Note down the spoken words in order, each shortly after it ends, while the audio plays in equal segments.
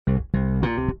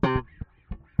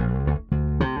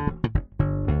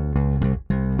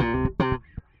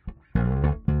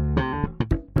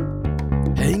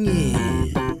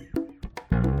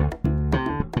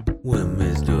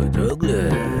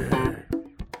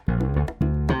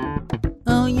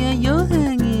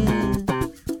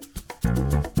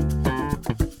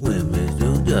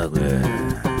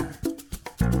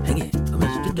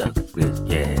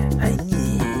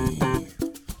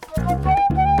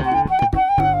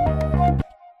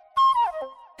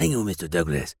Hang with Mr.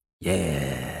 Douglas.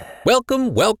 Yeah.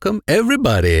 Welcome,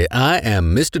 everybody. I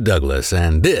am Mr. Douglas,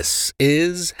 and this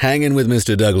is Hanging with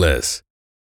Mr. Douglas.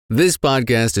 This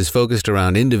podcast is focused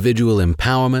around individual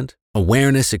empowerment,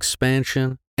 awareness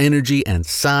expansion, energy and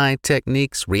psi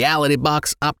techniques, reality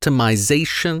box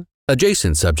optimization,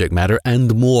 adjacent subject matter,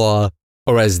 and more.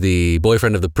 Or as the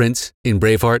boyfriend of the prince in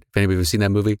Braveheart, if anybody has seen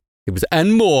that movie, it was,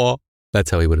 and more.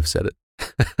 That's how he would have said it.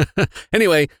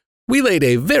 Anyway, we laid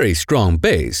a very strong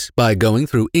base by going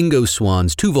through Ingo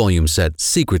Swann's 2-volume set,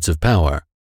 Secrets of Power.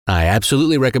 I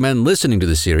absolutely recommend listening to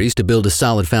the series to build a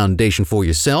solid foundation for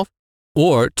yourself,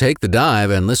 or take the dive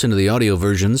and listen to the audio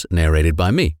versions narrated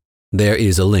by me. There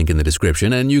is a link in the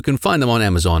description, and you can find them on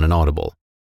Amazon and Audible.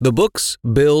 The books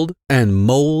build and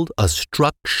mold a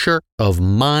structure of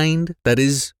mind that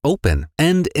is open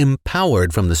and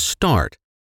empowered from the start.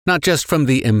 Not just from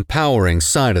the empowering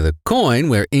side of the coin,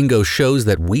 where Ingo shows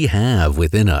that we have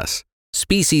within us,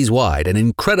 species-wide, an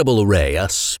incredible array, a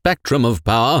spectrum of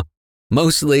power,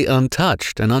 mostly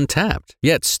untouched and untapped,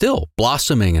 yet still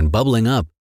blossoming and bubbling up,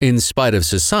 in spite of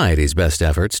society's best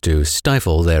efforts to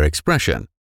stifle their expression.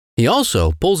 He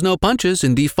also pulls no punches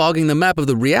in defogging the map of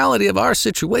the reality of our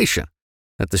situation,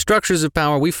 that the structures of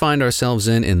power we find ourselves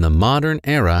in the modern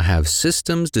era have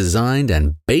systems designed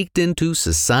and baked into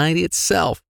society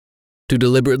itself to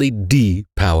deliberately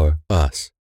de-power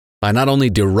us, by not only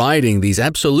deriding these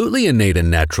absolutely innate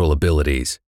and natural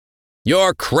abilities.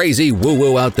 You're crazy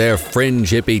woo-woo out there, fringe,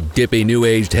 hippy-dippy,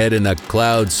 new-aged head in the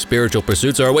clouds, spiritual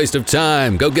pursuits are a waste of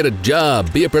time. Go get a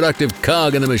job, be a productive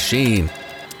cog in the machine.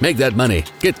 Make that money,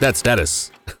 get that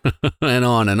status, and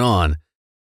on and on.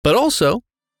 But also,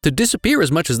 to disappear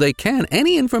as much as they can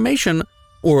any information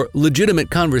or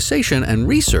legitimate conversation and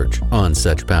research on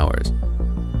such powers.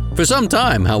 For some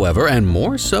time, however, and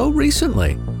more so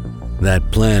recently,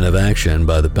 that plan of action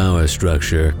by the power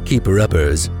structure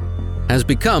keeper-uppers has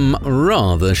become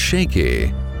rather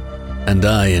shaky, and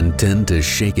I intend to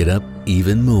shake it up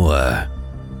even more.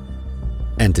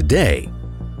 And today,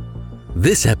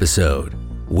 this episode,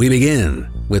 we begin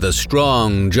with a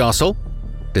strong jostle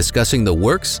discussing the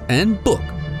works and book,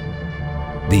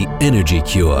 The Energy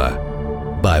Cure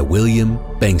by William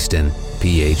Bengston,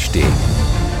 Ph.D.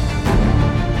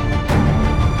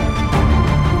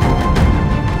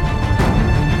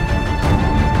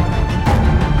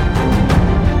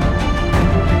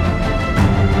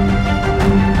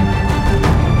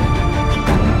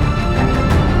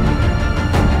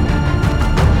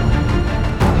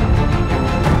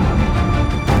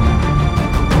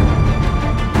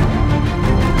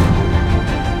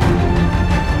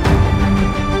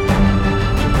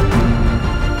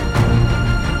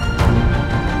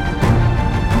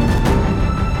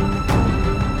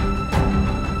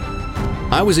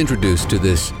 I was introduced to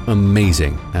this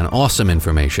amazing and awesome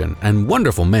information and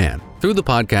wonderful man through the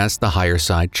podcast The Higher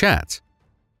Side Chats.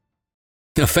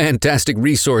 A fantastic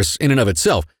resource in and of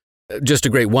itself, just a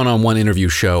great one-on-one interview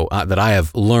show that I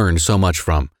have learned so much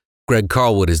from. Greg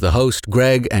Carlwood is the host.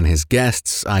 Greg and his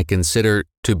guests I consider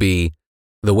to be,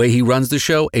 the way he runs the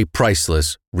show, a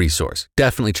priceless resource.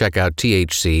 Definitely check out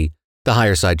THC, The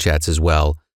Higher Side Chats as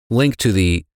well. Link to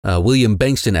the William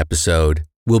Bengston episode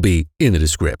will be in the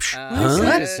description. Did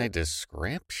I say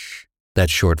description?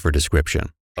 That's short for description.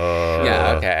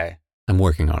 Yeah, okay. I'm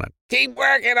working on it. Keep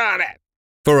working on it.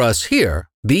 For us here,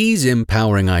 these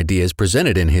empowering ideas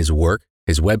presented in his work,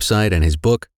 his website, and his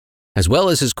book, as well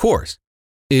as his course,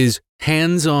 is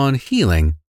hands-on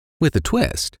healing with a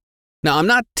twist. Now, I'm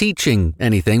not teaching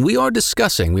anything. We are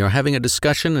discussing. We are having a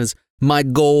discussion as my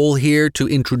goal here to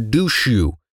introduce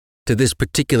you to this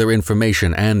particular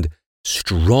information and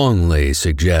strongly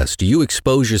suggest you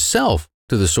expose yourself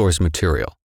to the source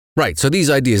material. Right, so these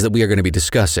ideas that we are going to be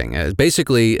discussing,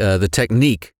 basically the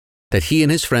technique that he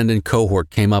and his friend and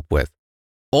cohort came up with,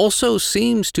 also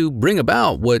seems to bring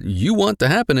about what you want to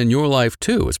happen in your life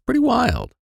too. It's pretty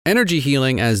wild. Energy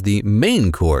healing as the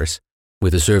main course,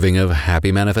 with a serving of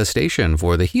happy manifestation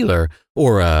for the healer,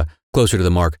 or closer to the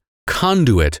mark,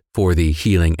 conduit for the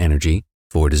healing energy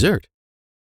for dessert.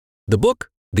 The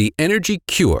book, The Energy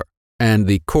Cure, and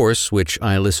the course, which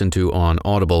I listened to on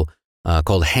Audible,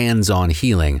 called Hands-on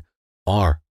Healing,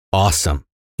 are awesome.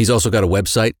 He's also got a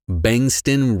website,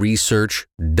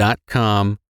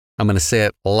 bengstonresearch.com. I'm going to say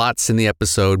it lots in the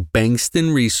episode,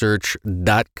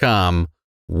 bengstonresearch.com.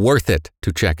 Worth it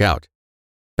to check out.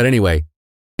 But anyway,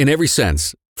 in every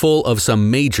sense, full of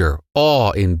some major,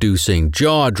 awe-inducing,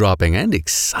 jaw-dropping, and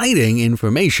exciting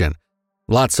information.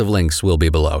 Lots of links will be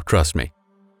below, trust me.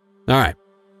 All right,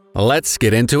 let's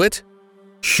get into it.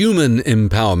 Human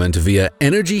empowerment via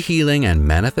energy healing and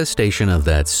manifestation of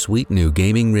that sweet new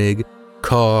gaming rig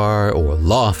car or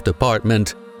loft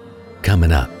apartment,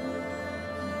 coming up.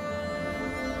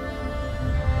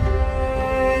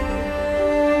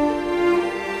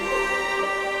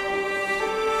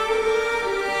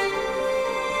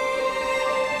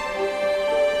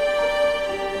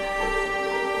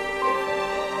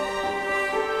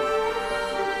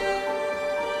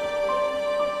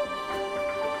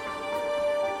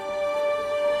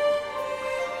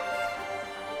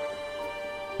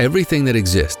 Everything that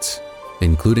exists,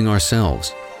 including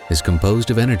ourselves, is composed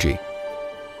of energy.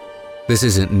 This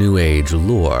isn't New Age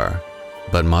lore,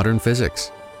 but modern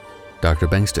physics. Dr.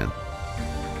 Bengston.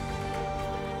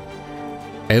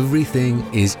 Everything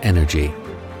is energy,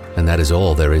 and that is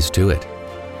all there is to it.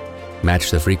 Match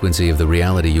the frequency of the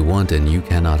reality you want and you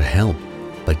cannot help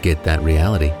but get that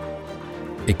reality.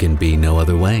 It can be no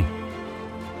other way.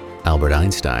 Albert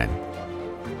Einstein.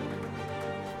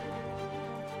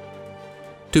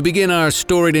 To begin our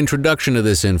storied introduction to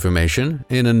this information,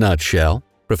 in a nutshell,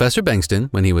 Professor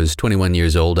Bengston, when he was 21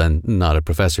 years old and not a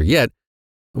professor yet,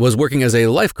 was working as a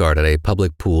lifeguard at a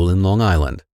public pool in Long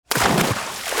Island.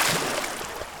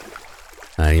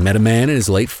 He met a man in his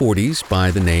late 40s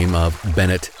by the name of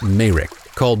Bennett Mayrick,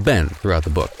 called Ben throughout the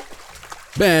book.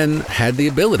 Ben had the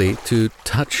ability to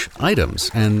touch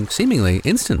items and seemingly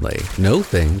instantly know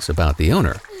things about the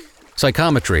owner.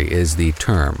 Psychometry is the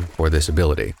term for this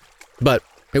ability. But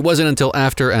it wasn't until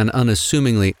after an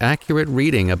unassumingly accurate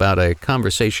reading about a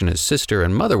conversation his sister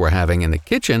and mother were having in the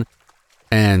kitchen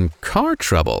and car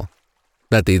trouble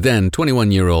that the then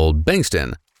 21-year-old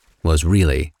Bengston was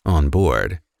really on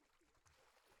board.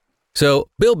 So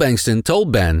Bill Bengston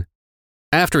told Ben,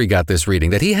 after he got this reading,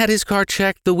 that he had his car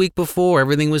checked the week before,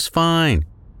 everything was fine.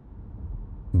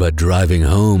 But driving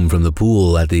home from the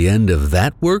pool at the end of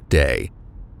that workday,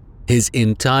 his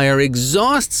entire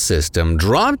exhaust system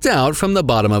dropped out from the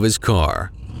bottom of his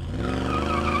car.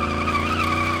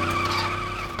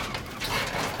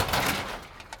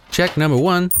 Check number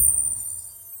 1.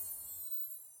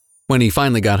 When he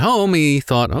finally got home, he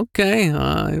thought, okay,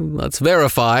 let's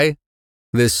verify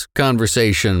this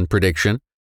conversation prediction.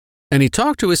 And he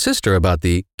talked to his sister about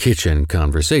the kitchen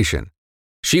conversation.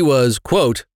 She was,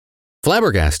 quote,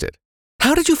 flabbergasted.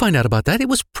 How did you find out about that? It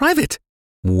was private.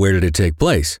 Where did it take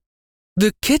place?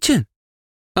 The kitchen,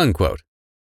 unquote.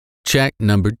 Check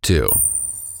number 2.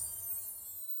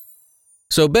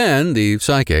 So Ben, the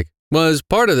psychic, was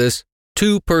part of this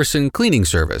 2-person cleaning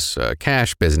service, a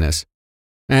cash business.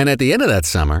 And at the end of that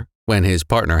summer, when his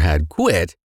partner had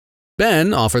quit,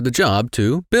 Ben offered the job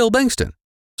to Bill Bengston.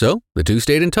 So the two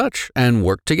stayed in touch and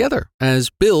worked together as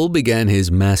Bill began his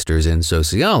master's in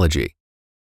sociology.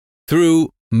 Through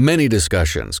many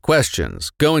discussions, questions,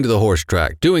 going to the horse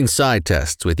track, doing side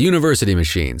tests with university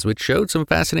machines, which showed some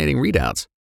fascinating readouts.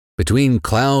 Between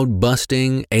cloud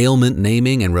busting, ailment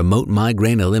naming, and remote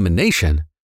migraine elimination,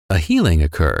 a healing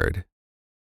occurred.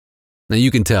 Now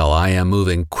you can tell I am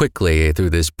moving quickly through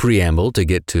this preamble to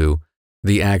get to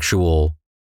the actual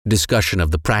discussion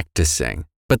of the practicing,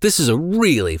 but this is a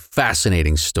really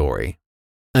fascinating story.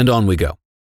 And on we go.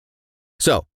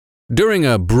 So, during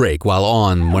a break while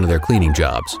on one of their cleaning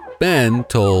jobs, Ben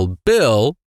told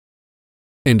Bill,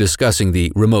 in discussing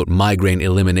the remote migraine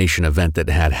elimination event that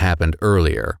had happened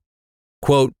earlier,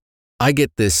 quote, I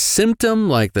get this symptom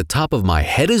like the top of my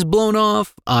head is blown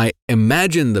off. I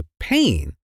imagine the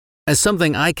pain as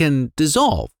something I can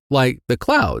dissolve, like the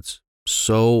clouds.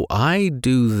 So I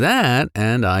do that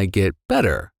and I get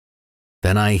better.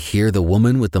 Then I hear the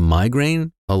woman with the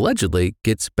migraine allegedly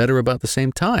gets better about the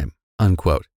same time,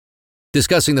 unquote.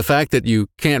 Discussing the fact that you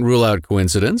can't rule out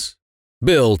coincidence,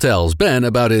 Bill tells Ben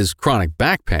about his chronic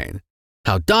back pain,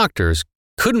 how doctors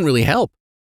couldn't really help.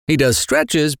 He does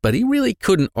stretches, but he really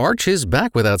couldn't arch his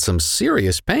back without some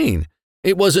serious pain.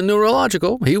 It wasn't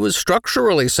neurological, he was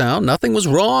structurally sound, nothing was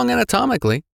wrong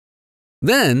anatomically.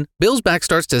 Then Bill's back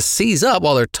starts to seize up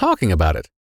while they're talking about it.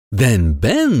 Then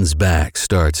Ben's back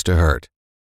starts to hurt,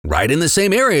 right in the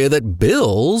same area that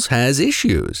Bill's has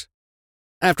issues.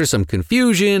 After some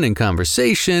confusion and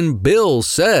conversation, Bill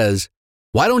says,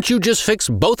 why don't you just fix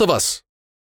both of us?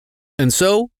 And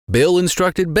so Bill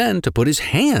instructed Ben to put his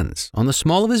hands on the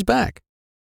small of his back.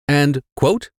 And,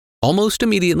 quote, almost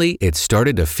immediately it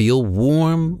started to feel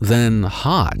warm, then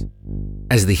hot.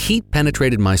 As the heat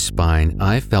penetrated my spine,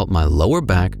 I felt my lower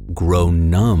back grow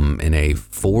numb in a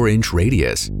 4-inch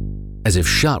radius, as if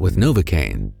shot with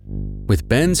Novocaine. With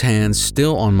Ben's hands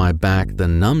still on my back, the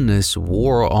numbness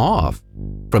wore off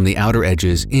from the outer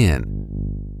edges in.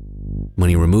 When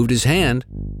he removed his hand,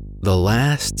 the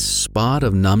last spot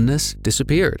of numbness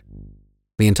disappeared.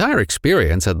 The entire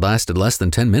experience had lasted less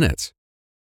than 10 minutes.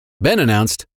 Ben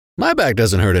announced, my back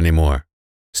doesn't hurt anymore.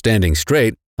 Standing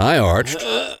straight, I arched,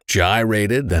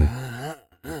 gyrated, then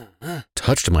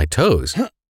touched my toes.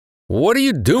 "What are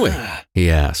you doing?" he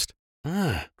asked.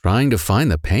 "Trying to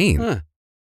find the pain."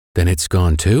 "Then it's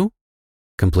gone too?"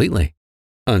 "Completely."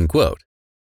 Unquote.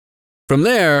 From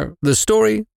there, the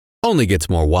story only gets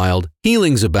more wild,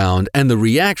 healings abound, and the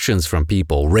reactions from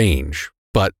people range,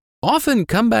 but often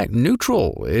come back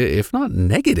neutral, if not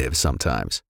negative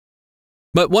sometimes.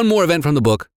 But one more event from the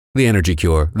book, The Energy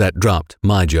Cure, that dropped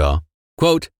my jaw.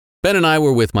 Quote, "Ben and I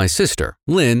were with my sister,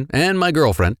 Lynn, and my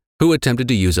girlfriend, who attempted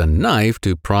to use a knife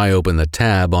to pry open the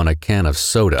tab on a can of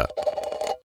soda.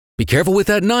 'Be careful with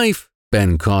that knife,'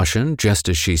 Ben cautioned, just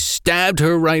as she stabbed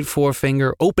her right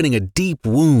forefinger, opening a deep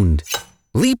wound.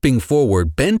 Leaping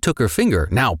forward, Ben took her finger,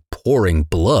 now pouring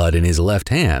blood, in his left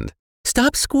hand.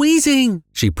 'Stop squeezing,'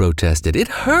 she protested. 'It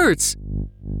hurts.'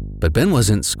 But Ben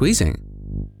wasn't squeezing.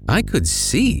 I could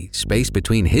see space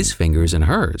between his fingers and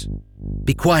hers.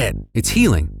 'Be quiet, it's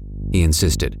healing,' he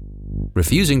insisted,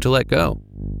 refusing to let go.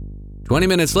 20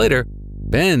 minutes later,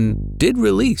 Ben did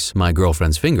release my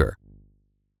girlfriend's finger.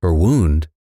 Her wound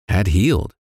had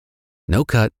healed. No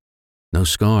cut, no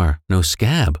scar, no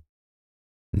scab.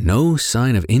 No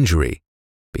sign of injury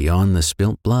beyond the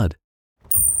spilt blood."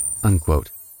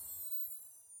 Unquote.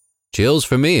 Chills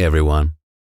for me, everyone.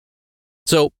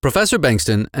 So Professor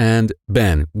Bengston and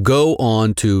Ben go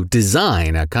on to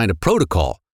design a kind of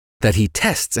protocol that he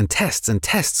tests and tests and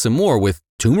tests some more with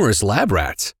tumorous lab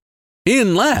rats.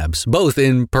 In labs, both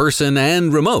in person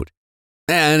and remote.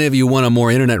 And if you want a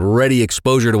more internet-ready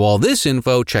exposure to all this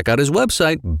info, check out his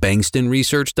website,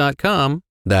 bengstonresearch.com.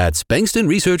 That's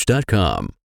bengstonresearch.com.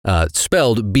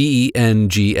 Spelled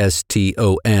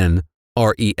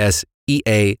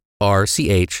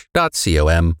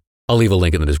BENGSTONRESEARCH.com. I'll leave a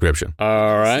link in the description.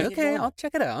 All right. Okay, I'll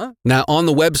check it out. Now, on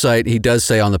the website, he does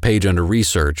say on the page under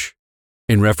research,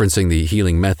 in referencing the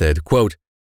healing method, quote,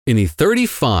 "In the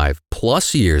 35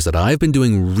 plus years that I've been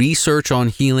doing research on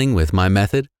healing with my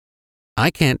method,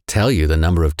 I can't tell you the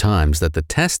number of times that the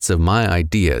tests of my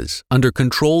ideas under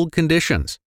controlled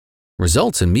conditions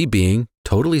results in me being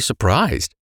totally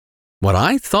surprised. What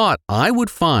I thought I would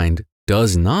find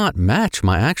does not match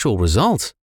my actual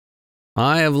results.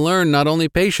 I have learned not only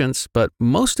patience, but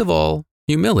most of all,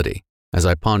 humility as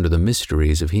I ponder the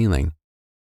mysteries of healing.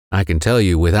 I can tell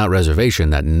you without reservation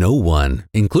that no one,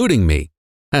 including me,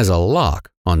 has a lock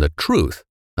on the truth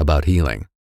about healing."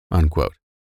 Unquote.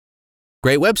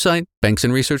 Great website,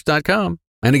 bengstonresearch.com.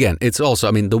 And again, it's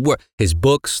also, his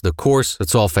books, the course,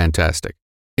 it's all fantastic.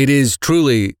 It is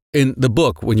truly, in the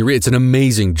book, when you read, it's an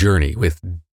amazing journey with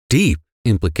deep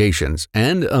implications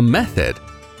and a method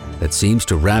that seems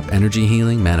to wrap energy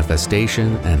healing,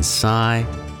 manifestation, and psi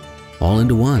all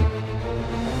into one.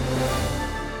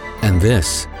 And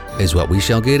this is what we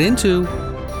shall get into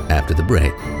after the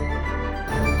break.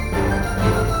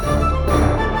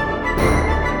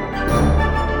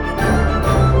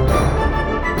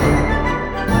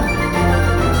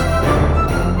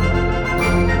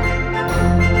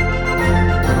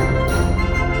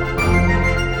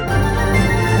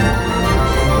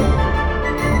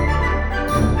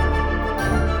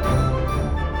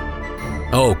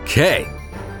 Okay,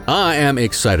 I am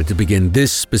excited to begin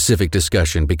this specific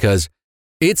discussion because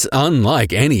it's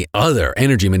unlike any other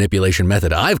energy manipulation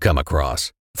method I've come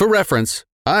across. For reference,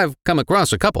 I've come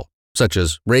across a couple, such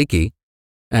as Reiki,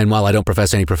 and while I don't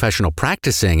profess any professional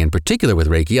practicing in particular with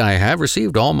Reiki, I have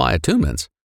received all my attunements.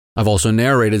 I've also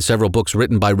narrated several books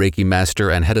written by Reiki master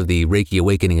and head of the Reiki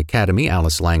Awakening Academy,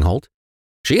 Alice Langholt.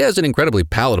 She has an incredibly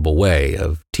palatable way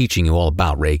of teaching you all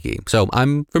about Reiki, so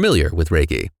I'm familiar with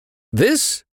Reiki.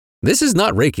 This is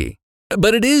not Reiki,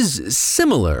 but it is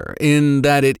similar in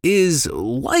that it is,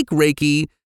 like Reiki,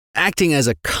 acting as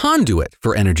a conduit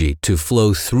for energy to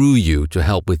flow through you to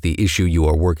help with the issue you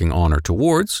are working on or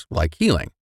towards, like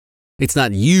healing. It's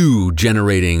not you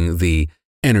generating the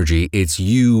energy, it's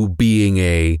you being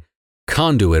a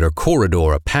conduit or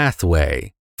corridor, a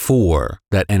pathway for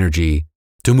that energy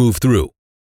to move through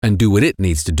and do what it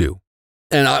needs to do.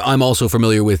 And I'm also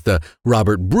familiar with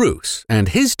Robert Bruce and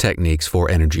his techniques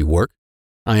for energy work.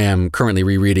 I am currently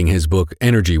rereading his book,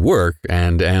 Energy Work,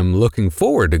 and am looking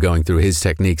forward to going through his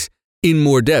techniques in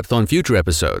more depth on future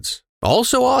episodes.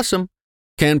 Also awesome.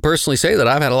 Can personally say that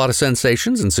I've had a lot of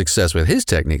sensations and success with his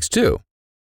techniques too.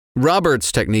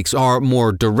 Robert's techniques are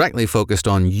more directly focused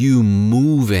on you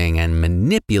moving and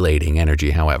manipulating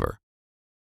energy, however.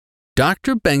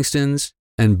 Dr. Bengston's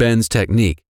and Ben's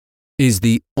technique is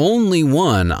the only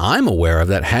one I'm aware of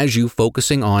that has you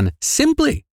focusing on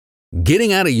simply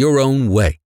getting out of your own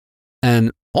way,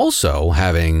 and also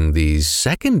having these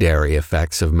secondary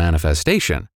effects of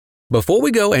manifestation Before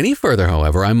we go any further,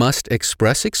 however, I must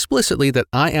express explicitly that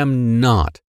I am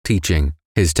not teaching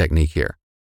his technique here.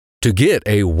 To get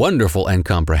a wonderful and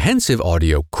comprehensive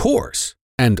audio course,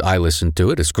 and I listened to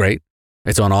it, it's great.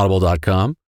 It's on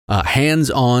audible.com.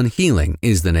 Hands-On Healing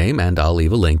is the name, and I'll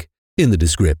leave a link in the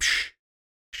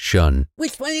description.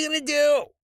 Which one are you going to do?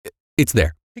 It's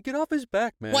there. Hey, get off his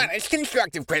back, man. What? It's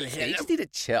constructive Yeah, criticism. you just need to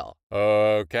chill.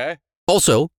 Okay.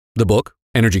 Also, the book,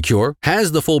 Energy Cure,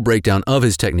 has the full breakdown of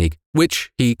his technique,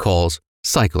 which he calls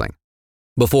cycling.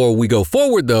 Before we go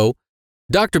forward, though,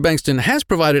 Dr. Bengtson has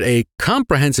provided a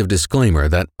comprehensive disclaimer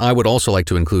that I would also like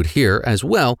to include here as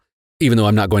well, even though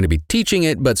I'm not going to be teaching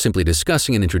it, but simply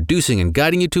discussing and introducing and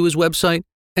guiding you to his website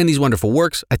and these wonderful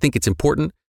works. I think it's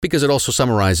important because it also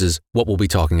summarizes what we'll be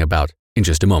talking about in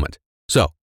just a moment. So,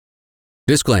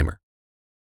 disclaimer.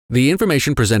 The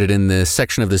information presented in this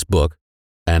section of this book,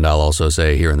 and I'll also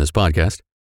say here in this podcast,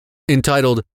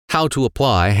 entitled How to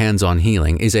Apply Hands-On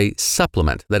Healing, is a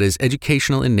supplement that is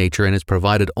educational in nature and is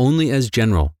provided only as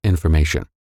general information.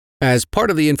 As part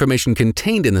of the information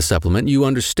contained in the supplement, you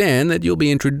understand that you'll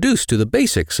be introduced to the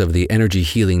basics of the energy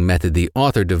healing method the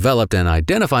author developed and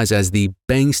identifies as the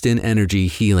Bengtson Energy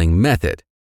Healing Method,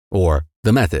 or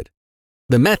the method.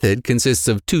 The method consists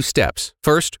of 2 steps.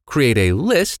 First, create a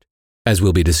list, as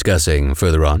we'll be discussing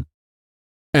further on.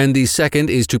 And the second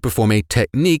is to perform a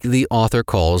technique the author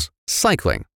calls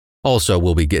cycling. Also,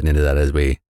 we'll be getting into that as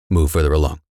we move further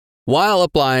along. While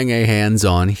applying a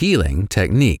hands-on healing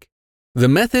technique. The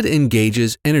method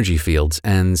engages energy fields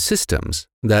and systems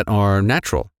that are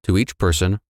natural to each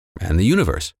person and the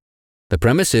universe. The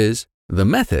premise is the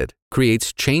method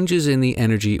creates changes in the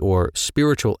energy or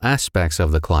spiritual aspects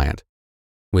of the client,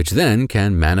 which then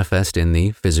can manifest in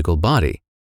the physical body.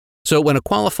 So when a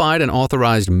qualified and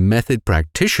authorized method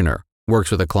practitioner works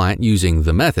with a client using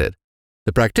the method,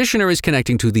 the practitioner is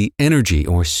connecting to the energy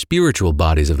or spiritual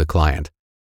bodies of the client,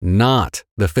 not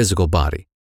the physical body.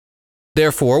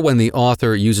 Therefore, when the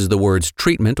author uses the words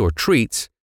treatment or treats,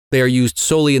 they are used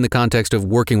solely in the context of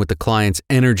working with the client's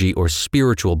energy or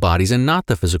spiritual bodies and not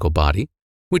the physical body,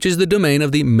 which is the domain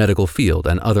of the medical field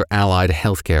and other allied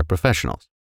healthcare professionals.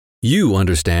 You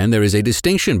understand there is a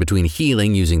distinction between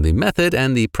healing using the method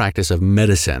and the practice of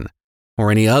medicine,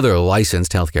 or any other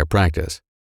licensed healthcare practice.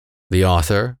 The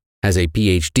author has a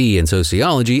PhD in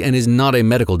sociology and is not a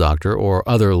medical doctor or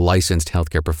other licensed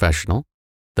healthcare professional.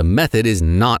 The method is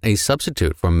not a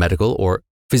substitute for medical or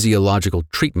physiological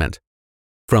treatment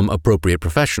from appropriate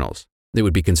professionals. It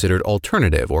would be considered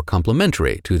alternative or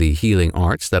complementary to the healing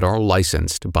arts that are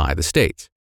licensed by the states.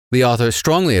 The author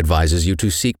strongly advises you to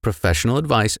seek professional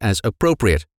advice as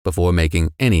appropriate before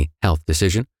making any health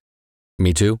decision.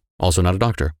 Me too, also not a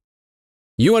doctor.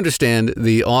 You understand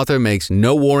the author makes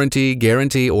no warranty,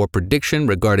 guarantee, or prediction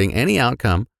regarding any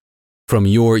outcome from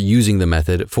your using the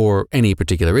method for any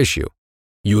particular issue.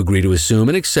 You agree to assume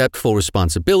and accept full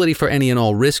responsibility for any and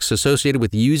all risks associated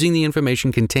with using the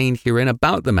information contained herein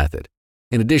about the method.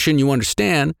 In addition, you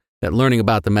understand that learning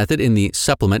about the method in the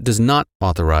supplement does not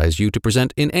authorize you to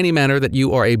present in any manner that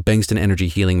you are a Bengtson Energy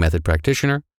Healing Method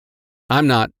practitioner. I'm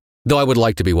not, though I would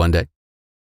like to be one day.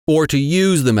 Or to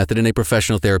use the method in a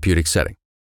professional therapeutic setting.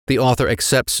 The author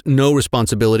accepts no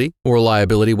responsibility or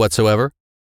liability whatsoever.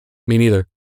 Me neither.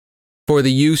 For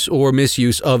the use or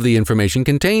misuse of the information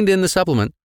contained in the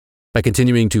supplement. By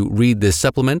continuing to read this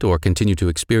supplement or continue to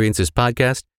experience this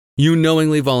podcast, you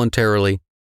knowingly, voluntarily,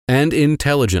 and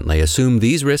intelligently assume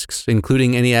these risks,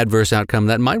 including any adverse outcome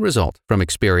that might result from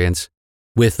experience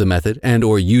with the method and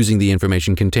or using the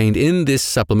information contained in this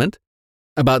supplement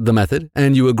about the method,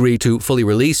 and you agree to fully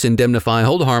release, indemnify,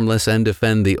 hold harmless, and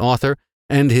defend the author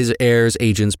and his heirs,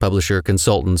 agents, publisher,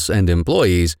 consultants, and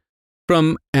employees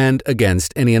from and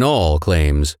against any and all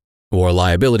claims or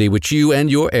liability which you and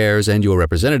your heirs and your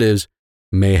representatives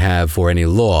may have for any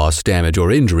loss, damage, or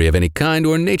injury of any kind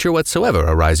or nature whatsoever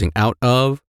arising out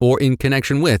of or in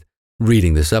connection with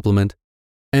reading the supplement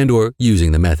and or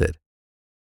using the method.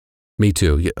 Me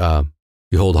too.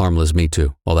 You hold harmless, me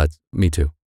too. Well, that's me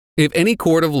too. If any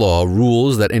court of law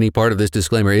rules that any part of this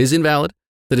disclaimer is invalid,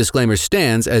 the disclaimer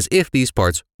stands as if these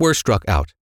parts were struck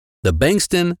out. The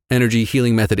Bengtson Energy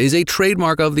Healing Method is a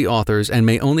trademark of the authors and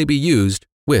may only be used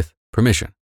with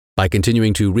permission. By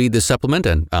continuing to read this supplement,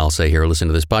 and I'll say here, listen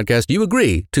to this podcast, you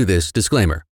agree to this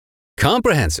disclaimer.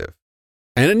 Comprehensive.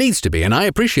 And it needs to be, and I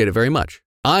appreciate it very much.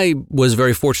 I was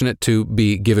very fortunate to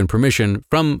be given permission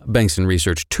from Bengtson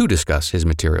Research to discuss his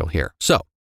material here. So,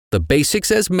 the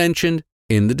basics as mentioned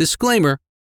in the disclaimer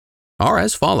are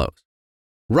as follows.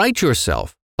 Write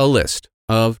yourself a list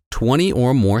of 20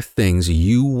 or more things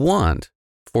you want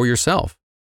for yourself.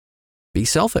 Be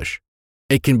selfish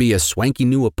It can be a swanky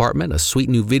new apartment, a sweet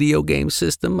new video game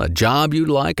system, a job you'd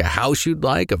like, a house you'd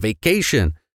like, a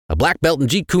vacation, a black belt in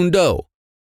Jeet Kune Do.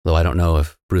 Though I don't know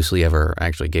if Bruce Lee ever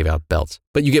actually gave out belts,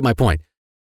 but you get my point.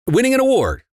 Winning an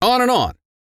award, on and on.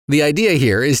 The idea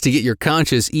here is to get your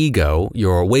conscious ego,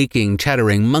 your waking,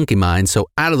 chattering monkey mind so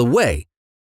out of the way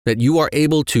that you are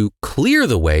able to clear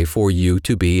the way for you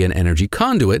to be an energy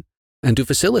conduit and to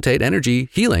facilitate energy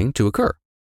healing to occur.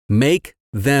 Make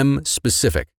them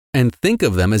specific and think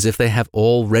of them as if they have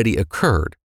already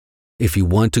occurred. If you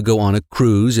want to go on a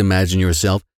cruise, imagine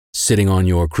yourself sitting on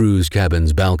your cruise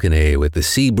cabin's balcony with the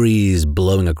sea breeze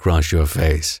blowing across your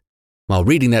face, while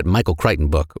reading that Michael Crichton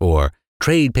book or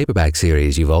trade paperback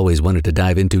series you've always wanted to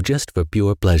dive into just for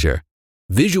pure pleasure.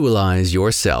 Visualize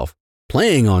yourself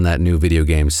playing on that new video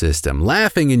game system,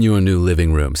 laughing in your new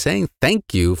living room, saying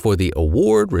thank you for the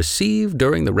award received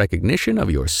during the recognition of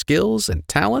your skills and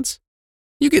talents.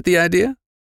 You get the idea?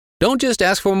 Don't just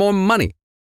ask for more money.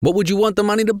 What would you want the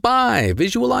money to buy?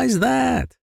 Visualize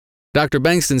that. Dr.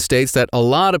 Bankston states that a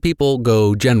lot of people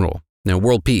go general,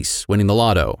 world peace, winning the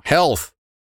lotto, health.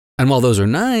 And while those are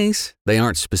nice, they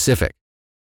aren't specific.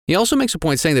 He also makes a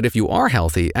point saying that if you are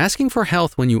healthy, asking for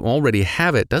health when you already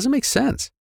have it doesn't make sense.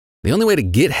 The only way to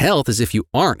get health is if you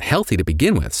aren't healthy to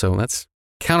begin with, so that's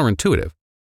counterintuitive.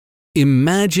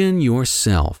 Imagine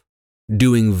yourself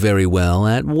doing very well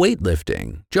at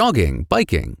weightlifting, jogging,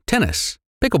 biking, tennis,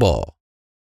 pickleball.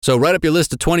 So write up your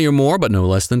list of 20 or more, but no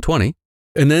less than 20,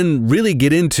 and then really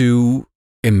get into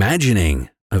imagining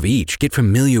of each. Get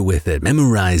familiar with it,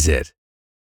 memorize it.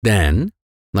 Then,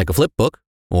 like a flip book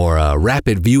or a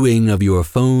rapid viewing of your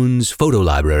phone's photo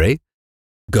library,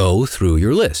 go through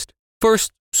your list.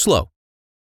 First, slow,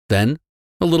 then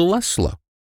a little less slow,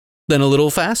 then a little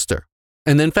faster,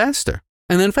 and then faster,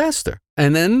 and then faster,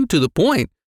 and then to the point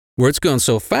where it's gone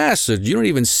so fast that you don't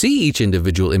even see each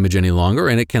individual image any longer,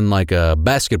 and it can, like a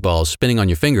basketball spinning on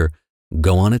your finger,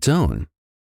 go on its own.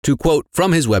 To quote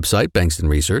from his website, Bankston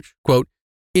Research, quote,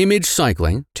 "Image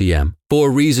cycling, TM,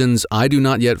 for reasons I do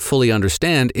not yet fully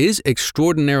understand, is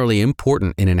extraordinarily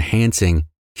important in enhancing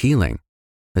healing.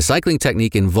 The cycling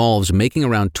technique involves making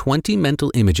around 20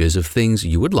 mental images of things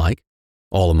you would like.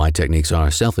 All of my techniques are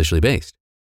selfishly based.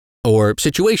 Or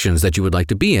situations that you would like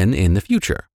to be in the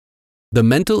future. The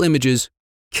mental images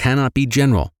cannot be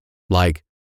general, like,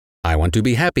 I want to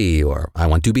be happy or I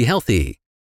want to be healthy.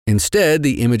 Instead,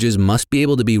 the images must be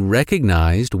able to be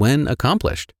recognized when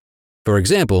accomplished. For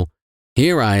example,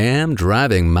 here I am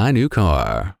driving my new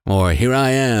car, or here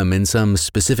I am in some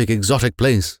specific exotic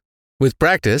place. With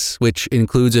practice, which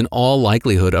includes in all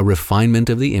likelihood a refinement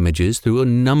of the images through a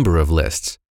number of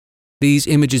lists, these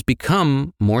images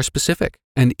become more specific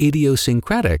and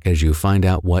idiosyncratic as you find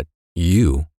out what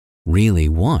you really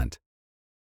want.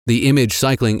 The image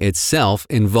cycling itself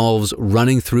involves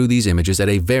running through these images at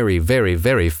a very, very,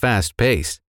 very fast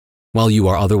pace, while you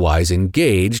are otherwise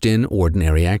engaged in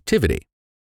ordinary activity.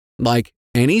 Like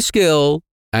any skill,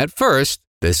 at first,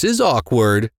 this is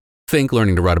awkward. Think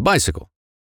learning to ride a bicycle.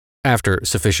 After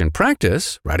sufficient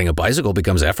practice, riding a bicycle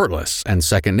becomes effortless and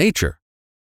second nature.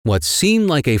 What seemed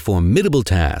like a formidable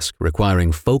task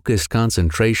requiring focused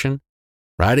concentration,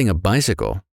 riding a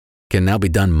bicycle can now be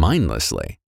done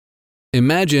mindlessly.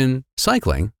 Imagine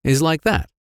cycling is like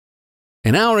that.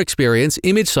 In our experience,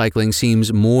 image cycling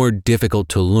seems more difficult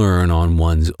to learn on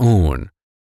one's own.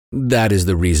 That is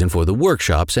the reason for the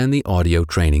workshops and the audio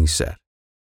training set."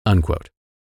 Unquote.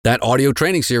 That audio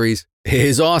training series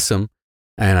is awesome.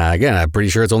 And again, I'm pretty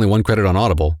sure it's only 1 credit on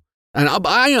Audible. And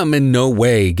I am in no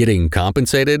way getting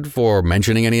compensated for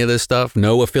mentioning any of this stuff.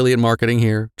 No affiliate marketing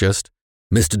here. Just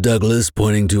Mr. Douglas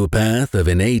pointing to a path of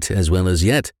innate as well as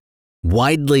yet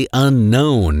widely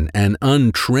unknown and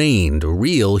untrained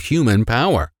real human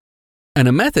power. And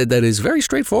a method that is very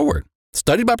straightforward,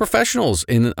 studied by professionals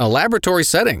in a laboratory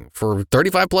setting for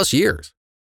 35 plus years.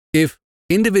 If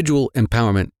individual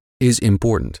empowerment is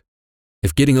important,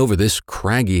 if getting over this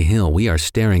craggy hill we are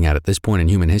staring at this point in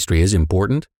human history is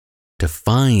important, to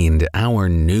find our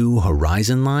new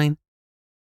horizon line,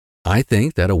 I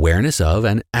think that awareness of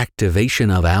and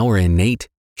activation of our innate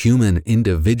human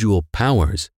individual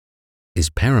powers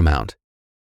is paramount.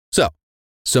 So,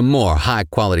 some more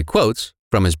high-quality quotes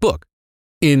from his book.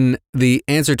 In the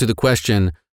answer to the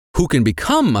question, who can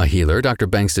become a healer, Dr.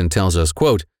 Bankston tells us,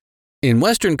 quote, "In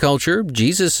Western culture,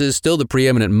 Jesus is still the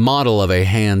preeminent model of a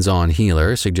hands-on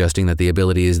healer, suggesting that the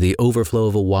ability is the overflow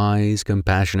of a wise,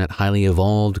 compassionate, highly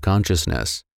evolved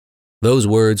consciousness. Those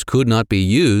words could not be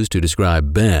used to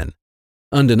describe Ben,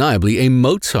 undeniably a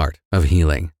Mozart of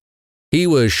healing. He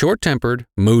was short-tempered,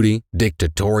 moody,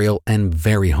 dictatorial, and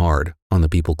very hard on the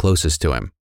people closest to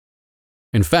him."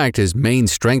 In fact, his main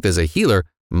strength as a healer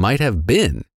might have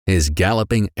been his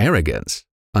galloping arrogance,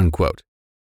 unquote.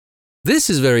 This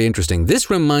is very interesting. This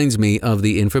reminds me of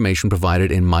the information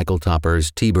provided in Michael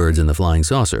Topper's T-Birds and the Flying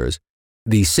Saucers.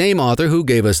 The same author who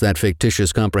gave us that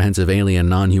fictitious comprehensive alien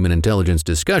non-human intelligence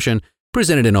discussion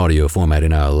presented in audio format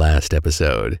in our last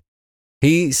episode.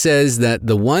 He says that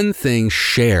the one thing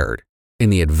shared in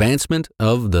the advancement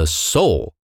of the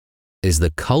soul is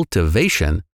the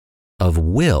cultivation of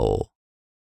will.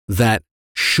 That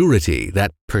surety,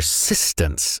 that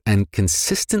persistence, and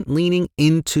consistent leaning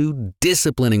into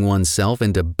disciplining oneself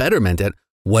into betterment at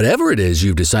whatever it is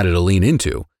you've decided to lean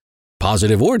into,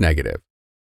 positive or negative.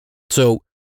 So,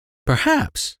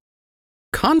 perhaps,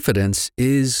 confidence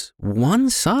is one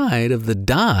side of the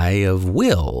die of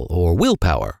will or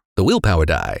willpower, the willpower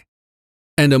die.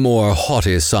 And a more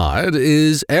haughty side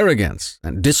is arrogance,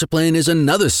 and discipline is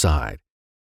another side.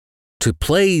 To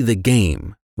play the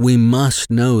game, we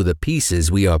must know the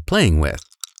pieces we are playing with.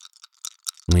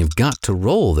 We've got to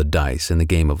roll the dice in the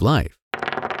game of life.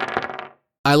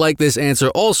 I like this answer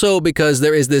also because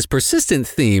there is this persistent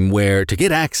theme where to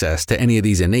get access to any of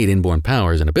these innate inborn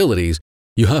powers and abilities,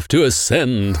 you have to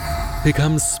ascend,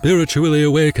 become spiritually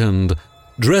awakened,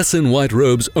 dress in white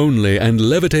robes only, and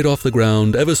levitate off the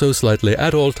ground ever so slightly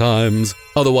at all times.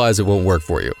 Otherwise, it won't work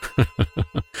for you.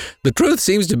 The truth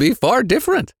seems to be far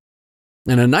different.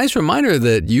 And a nice reminder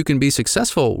that you can be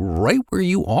successful right where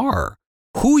you are,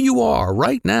 who you are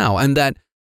right now, and that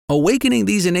awakening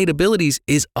these innate abilities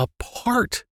is a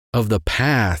part of the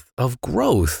path of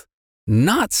growth,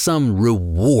 not some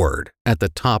reward at the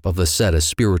top of a set of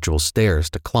spiritual stairs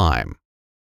to climb.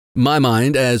 My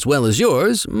mind, as well as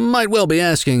yours, might well be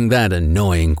asking that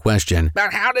annoying question.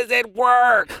 But how does it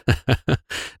work?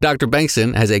 Dr.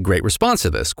 Bankston has a great response to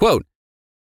this. Quote,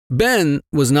 Ben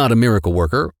was not a miracle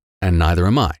worker, and neither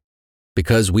am I.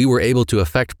 Because we were able to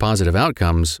affect positive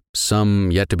outcomes,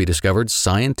 some yet to be discovered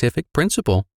scientific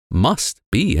principle must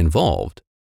be involved.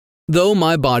 Though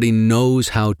my body knows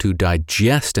how to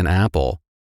digest an apple,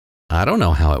 I don't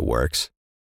know how it works.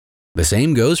 The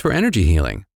same goes for energy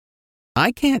healing.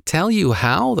 I can't tell you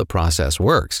how the process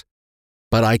works,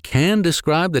 but I can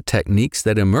describe the techniques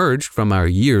that emerged from our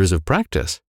years of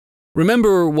practice.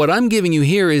 Remember, what I'm giving you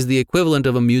here is the equivalent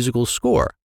of a musical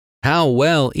score. How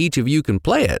well each of you can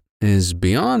play it is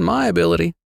beyond my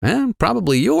ability, and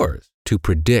probably yours, to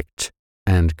predict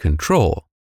and control,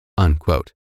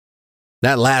 unquote.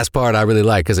 That last part I really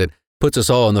like because it puts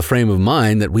us all in the frame of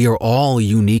mind that we are all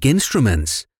unique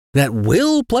instruments that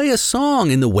will play a song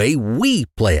in the way we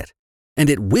play it, and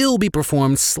it will be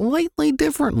performed slightly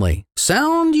differently,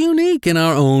 sound unique in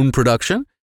our own production,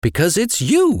 because it's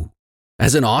you,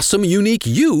 as an awesome, unique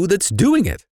you that's doing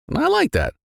it. I like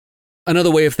that.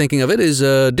 Another way of thinking of it is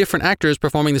different actors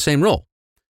performing the same role.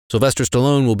 Sylvester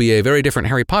Stallone will be a very different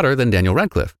Harry Potter than Daniel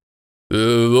Radcliffe.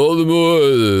 Voldemort,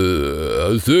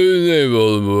 say the name,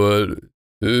 Voldemort.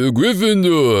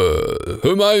 Gryffindor,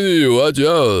 Hermione, watch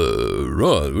out.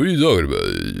 Ron, what are you talking about?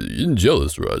 You're getting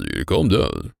jealous, Roger. Calm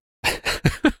down.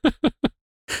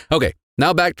 Okay,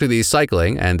 now back to the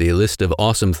cycling and the list of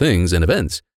awesome things and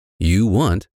events you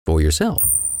want for yourself.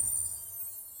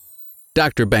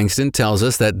 Dr. Bankston tells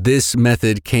us that this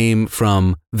method came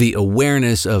from the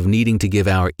awareness of needing to give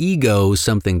our ego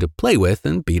something to play with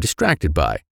and be distracted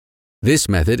by. This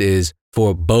method is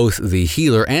for both the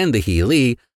healer and the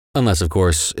healee, unless, of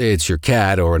course, it's your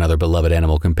cat or another beloved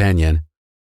animal companion.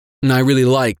 And I really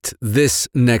liked this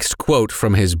next quote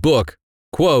from his book.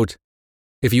 Quote,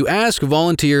 if you ask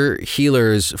volunteer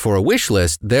healers for a wish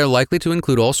list, they're likely to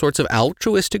include all sorts of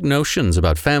altruistic notions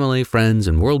about family, friends,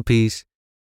 and world peace.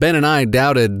 Ben and I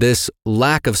doubted this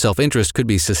lack of self-interest could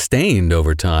be sustained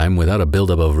over time without a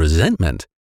buildup of resentment.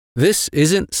 This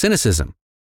isn't cynicism.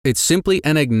 It's simply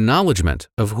an acknowledgement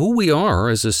of who we are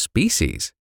as a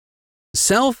species.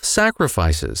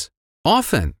 Self-sacrifices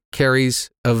often carries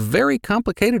a very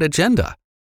complicated agenda.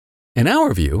 In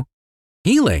our view,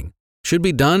 healing should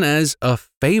be done as a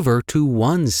favor to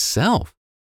oneself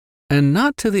and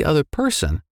not to the other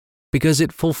person because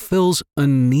it fulfills a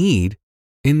need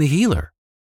in the healer,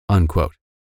 unquote.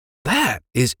 That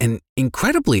is an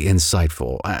incredibly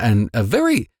insightful and a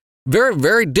very, very,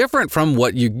 very different from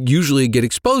what you usually get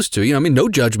exposed to. No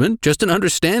judgment, just an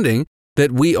understanding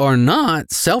that we are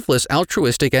not selfless,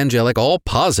 altruistic, angelic, all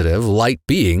positive, light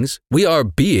beings. We are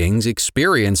beings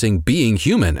experiencing being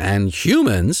human, and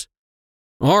humans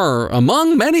are,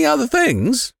 among many other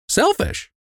things, selfish.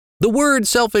 The word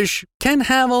selfish can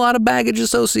have a lot of baggage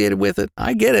associated with it.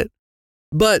 I get it.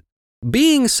 But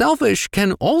being selfish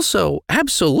can also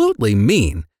absolutely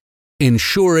mean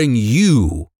ensuring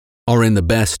you are in the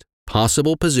best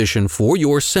possible position for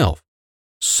yourself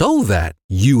so that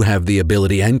you have the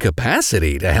ability and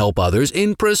capacity to help others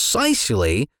in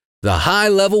precisely the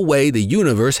high-level way the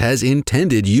universe has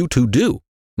intended you to do.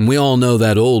 We all know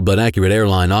that old but accurate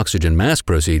airline oxygen mask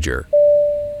procedure.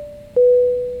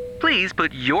 Please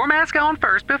put your mask on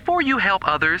first before you help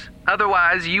others.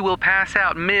 Otherwise, you will pass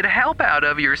out mid-help out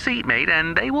of your seatmate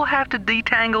and they will have to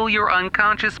detangle your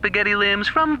unconscious spaghetti limbs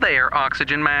from their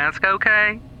oxygen mask,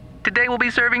 okay? Today we'll be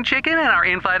serving chicken, and our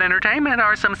in-flight entertainment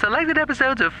are some selected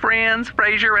episodes of Friends,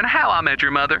 Frasier, and How I Met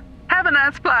Your Mother. Have a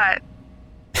nice flight.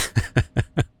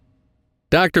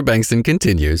 Dr. Bankston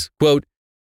continues, quote,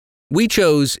 "We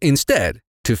chose instead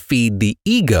to feed the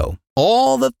ego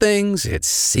all the things it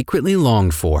secretly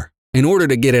longed for in order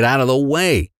to get it out of the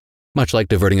way, much like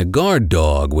diverting a guard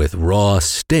dog with raw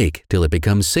steak till it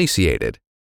becomes satiated.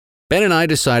 Ben and I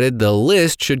decided the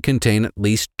list should contain at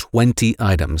least 20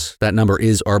 items. That number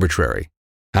is arbitrary.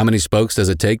 How many spokes does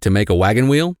it take to make a wagon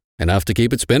wheel? Enough to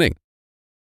keep it spinning.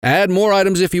 Add more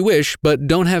items if you wish, but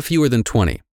don't have fewer than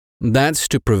 20. That's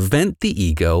to prevent the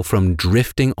ego from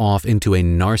drifting off into a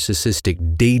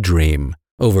narcissistic daydream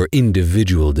over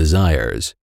individual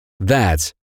desires.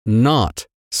 That's not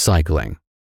cycling."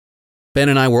 Ben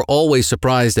and I were always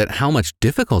surprised at how much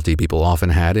difficulty people often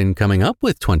had in coming up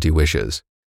with 20 wishes.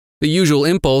 The usual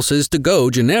impulse is to go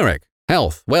generic: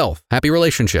 health, wealth, happy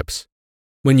relationships.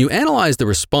 When you analyze the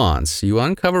response, you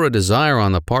uncover a desire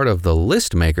on the part of the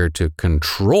list maker to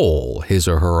control his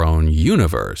or her own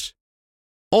universe.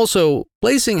 Also,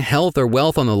 placing health or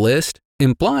wealth on the list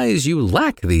implies you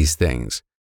lack these things,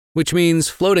 which means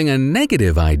floating a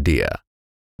negative idea.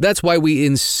 That's why we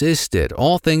insisted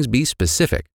all things be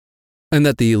specific, and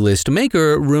that the list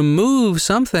maker remove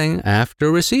something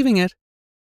after receiving it.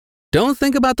 Don't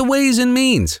think about the ways and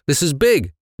means. This is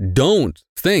big. Don't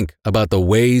think about the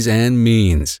ways and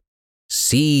means.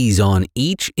 Seize on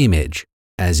each image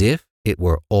as if it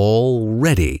were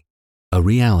already a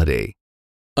reality.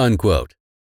 Unquote.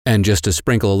 And just to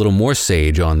sprinkle a little more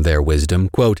sage on their wisdom,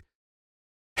 quote,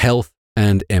 "Health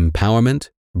and empowerment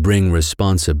bring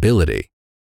responsibility,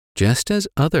 just as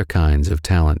other kinds of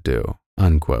talent do."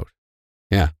 Unquote.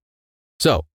 Yeah.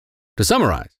 So, to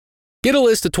summarize, get a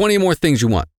list of 20 more things you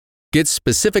want. Get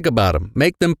specific about them.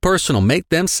 Make them personal. Make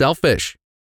them selfish.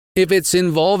 If it's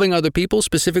involving other people,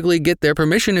 specifically get their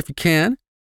permission if you can.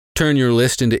 Turn your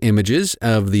list into images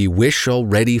of the wish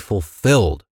already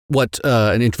fulfilled.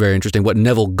 Very interesting, what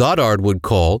Neville Goddard would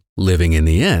call living in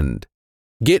the end.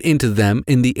 Get into them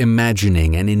in the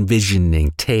imagining and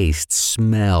envisioning, taste,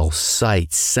 smell,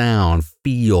 sight, sound,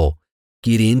 feel.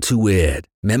 Get into it.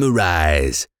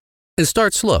 Memorize. And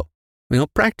start slow.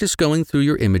 Practice going through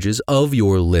your images of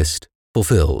your list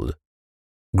fulfilled.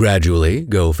 Gradually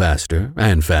go faster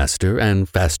and faster and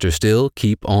faster still.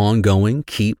 Keep on going.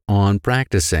 Keep on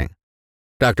practicing.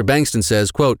 Dr. Bankston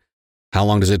says, quote, "How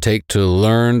long does it take to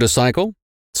learn to cycle?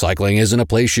 Cycling isn't a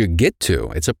place you get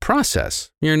to. It's a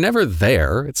process. You're never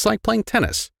there. It's like playing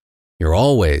tennis. You're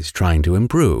always trying to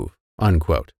improve."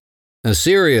 Unquote. A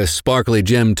serious sparkly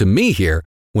gem to me here,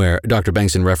 where Dr.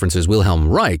 Bankston references Wilhelm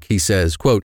Reich. He says,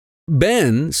 quote,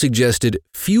 "Ben suggested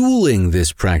fueling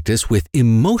this practice with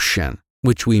emotion,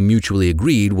 which we mutually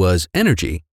agreed was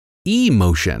energy,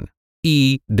 emotion,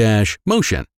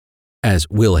 E-motion, as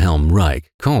Wilhelm Reich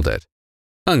called it."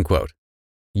 Unquote.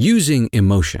 Using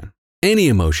emotion, any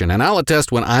emotion, and I'll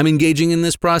attest when I'm engaging in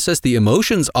this process, the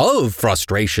emotions of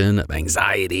frustration, of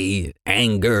anxiety,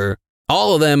 anger,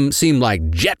 all of them seem like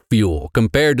jet fuel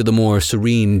compared to the more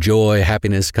serene joy,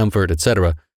 happiness, comfort,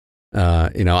 etc.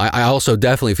 I also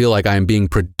definitely feel like I'm being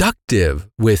productive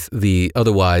with the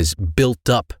otherwise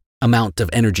built-up amount of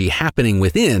energy happening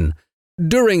within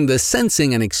during the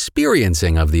sensing and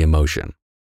experiencing of the emotion.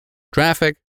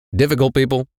 Traffic, difficult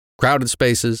people, crowded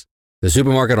spaces, the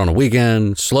supermarket on a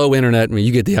weekend, slow internet,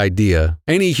 you get the idea.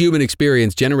 Any human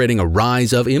experience generating a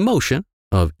rise of emotion,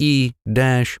 of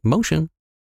E-motion,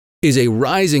 is a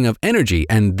rising of energy,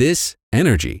 and this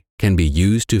energy can be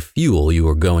used to fuel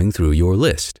your going through your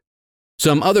list.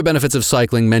 Some other benefits of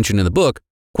cycling mentioned in the book,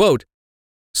 quote,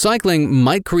 "Cycling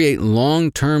might create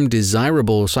long-term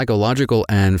desirable psychological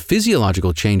and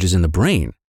physiological changes in the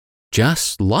brain,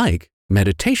 just like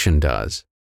meditation does.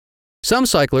 Some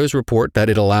cyclers report that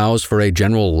it allows for a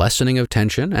general lessening of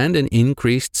tension and an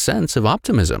increased sense of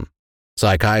optimism.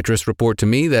 Psychiatrists report to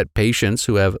me that patients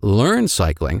who have learned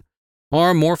cycling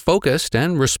are more focused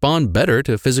and respond better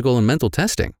to physical and mental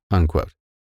testing." Unquote.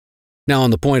 Now,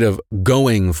 on the point of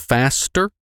going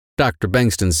faster, Dr.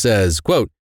 Bankston says,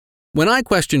 quote, "When I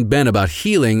questioned Ben about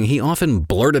healing, he often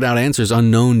blurted out answers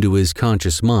unknown to his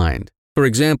conscious mind. For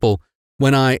example,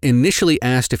 When I initially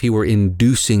asked if he were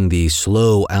inducing the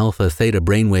slow alpha-theta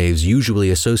brainwaves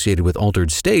usually associated with altered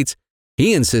states,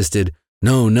 he insisted,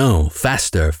 no,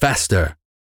 faster, faster.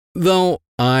 Though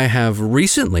I have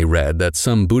recently read that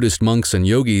some Buddhist monks and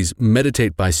yogis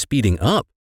meditate by speeding up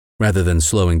rather than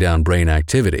slowing down brain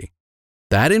activity.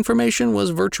 That information was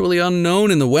virtually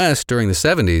unknown in the West during the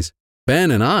 70s.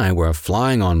 Ben and I were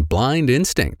flying on blind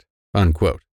instinct,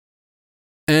 unquote.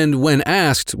 And when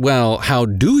asked, well, how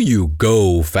do you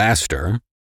go faster?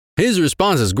 His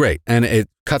response is great, and it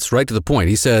cuts right to the point.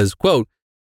 He says, quote,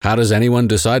 how does anyone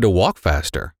decide to walk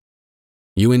faster?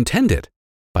 You intend it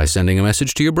by sending a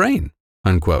message to your brain,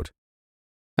 unquote.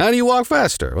 How do you walk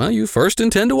faster? Well, you first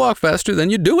intend to walk faster, then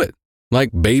you do it. Like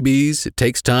babies, it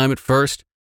takes time at first,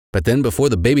 but then before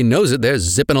the baby knows it, they're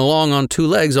zipping along on 2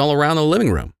 legs all around the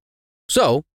living room.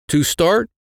 So, to start,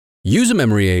 use a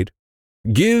memory aid.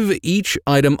 Give each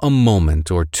item a moment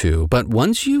or two, but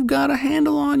once you've got a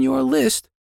handle on your list,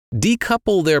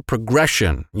 decouple their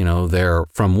progression, they're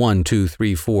from 1, 2,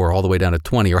 3, 4, all the way down to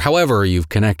 20, or however you've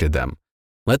connected them.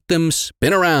 Let them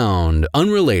spin around,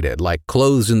 unrelated, like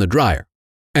clothes in the dryer.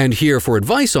 And here for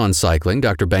advice on cycling,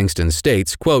 Dr. Bengston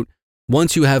states, quote,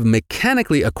 once you have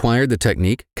mechanically acquired the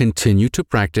technique, continue to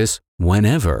practice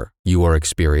whenever you are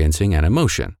experiencing an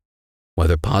emotion.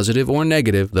 Whether positive or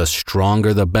negative, the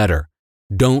stronger the better.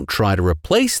 Don't try to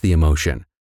replace the emotion.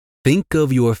 Think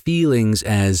of your feelings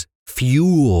as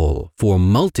fuel for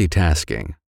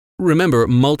multitasking. Remember,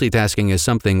 multitasking is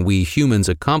something we humans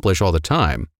accomplish all the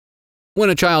time. When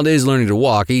a child is learning to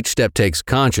walk, each step takes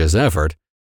conscious effort.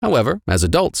 However, as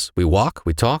adults, we walk,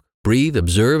 we talk, breathe,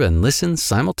 observe, and listen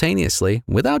simultaneously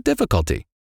without difficulty.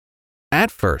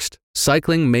 At first,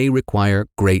 cycling may require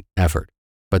great effort,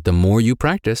 but the more you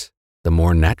practice, the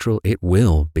more natural it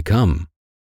will become.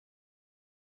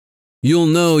 You'll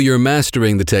know you're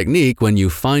mastering the technique when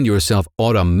you find yourself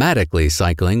automatically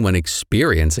cycling when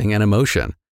experiencing an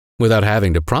emotion, without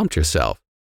having to prompt yourself.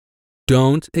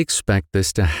 Don't expect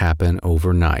this to happen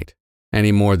overnight,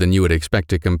 any more than you would expect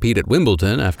to compete at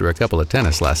Wimbledon after a couple of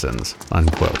tennis lessons,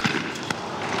 unquote.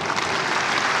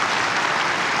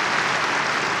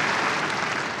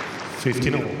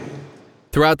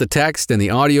 Throughout the text and the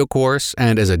audio course,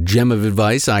 and as a gem of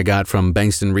advice I got from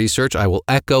Bengston Research, I will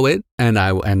echo it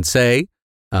and say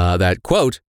that,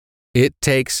 quote, it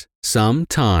takes some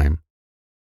time,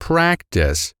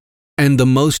 practice, and the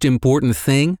most important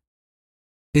thing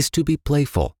is to be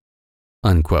playful,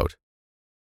 unquote.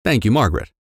 Thank you,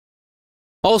 Margaret.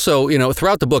 Also,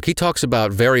 throughout the book, he talks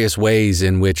about various ways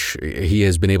in which he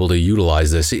has been able to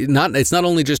utilize this. It's not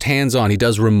only just hands-on, he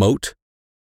does remote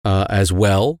as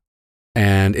well.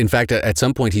 And in fact, at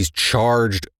some point, he's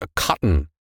charged cotton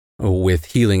with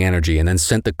healing energy and then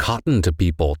sent the cotton to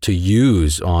people to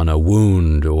use on a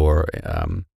wound or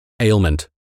ailment.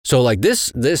 So like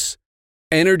this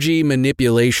energy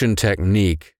manipulation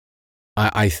technique,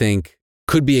 I think,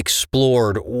 could be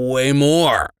explored way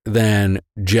more than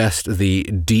just the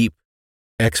deep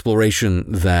exploration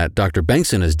that Dr.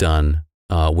 Bengston has done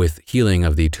with healing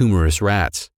of the tumorous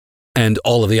rats and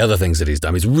all of the other things that he's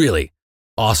done. He's really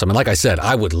awesome. And like I said,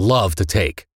 I would love to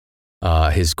take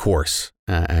his course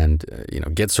and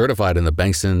get certified in the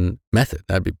Bengston method.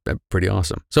 That'd be pretty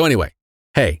awesome. So anyway,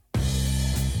 hey,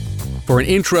 for an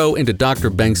intro into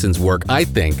Dr. Bengston's work, I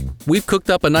think we've cooked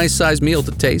up a nice-sized meal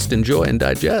to taste, enjoy, and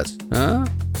digest.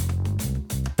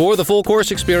 For the full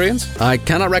course experience, I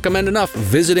cannot recommend enough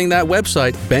visiting that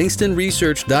website,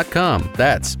 bengstonresearch.com.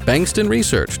 That's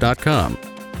bengstonresearch.com.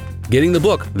 Getting the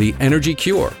book, The Energy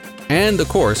Cure, and the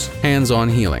course, Hands-on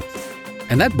Healing.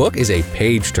 And that book is a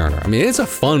page-turner. I mean, it's a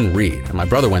fun read. And my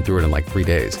brother went through it in like 3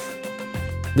 days.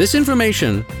 This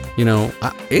information,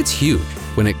 it's huge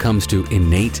when it comes to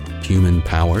innate human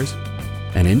powers,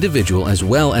 and individual as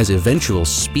well as eventual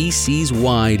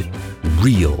species-wide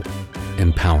real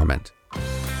empowerment.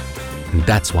 And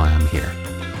that's why I'm here.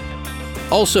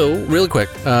 Also, real quick,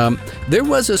 there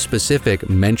was a specific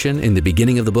mention in the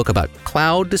beginning of the book about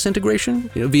cloud disintegration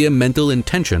via mental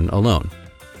intention alone.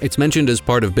 It's mentioned as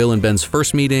part of Bill and Ben's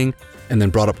first meeting, and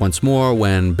then brought up once more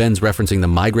when Ben's referencing the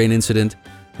migraine incident,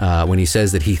 when he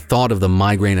says that he thought of the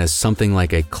migraine as something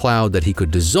like a cloud that he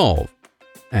could dissolve.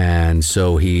 And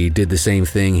so he did the same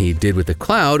thing he did with the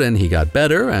cloud, and he got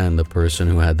better, and the person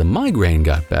who had the migraine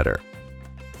got better.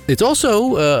 It's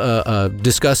also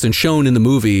discussed and shown in the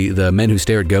movie The Men Who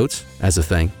Stare at Goats as a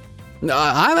thing.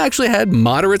 I've actually had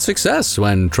moderate success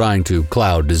when trying to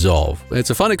cloud dissolve. It's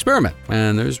a fun experiment,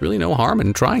 and there's really no harm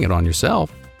in trying it on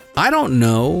yourself. I don't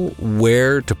know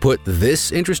where to put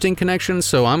this interesting connection,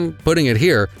 so I'm putting it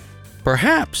here.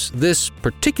 Perhaps this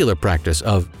particular practice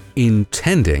of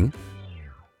intending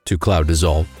to cloud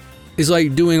dissolve is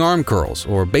like doing arm curls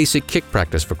or basic kick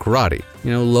practice for karate.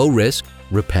 Low risk,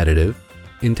 repetitive,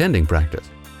 intending practice.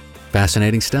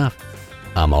 Fascinating stuff.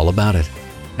 I'm all about it.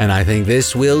 And I think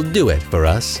this will do it for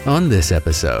us on this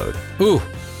episode.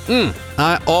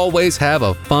 I always have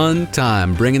a fun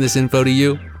time bringing this info to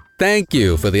you. Thank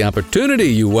you for the opportunity,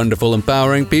 you wonderful,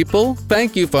 empowering people.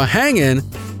 Thank you for hanging,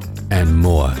 and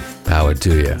more power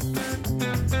to you.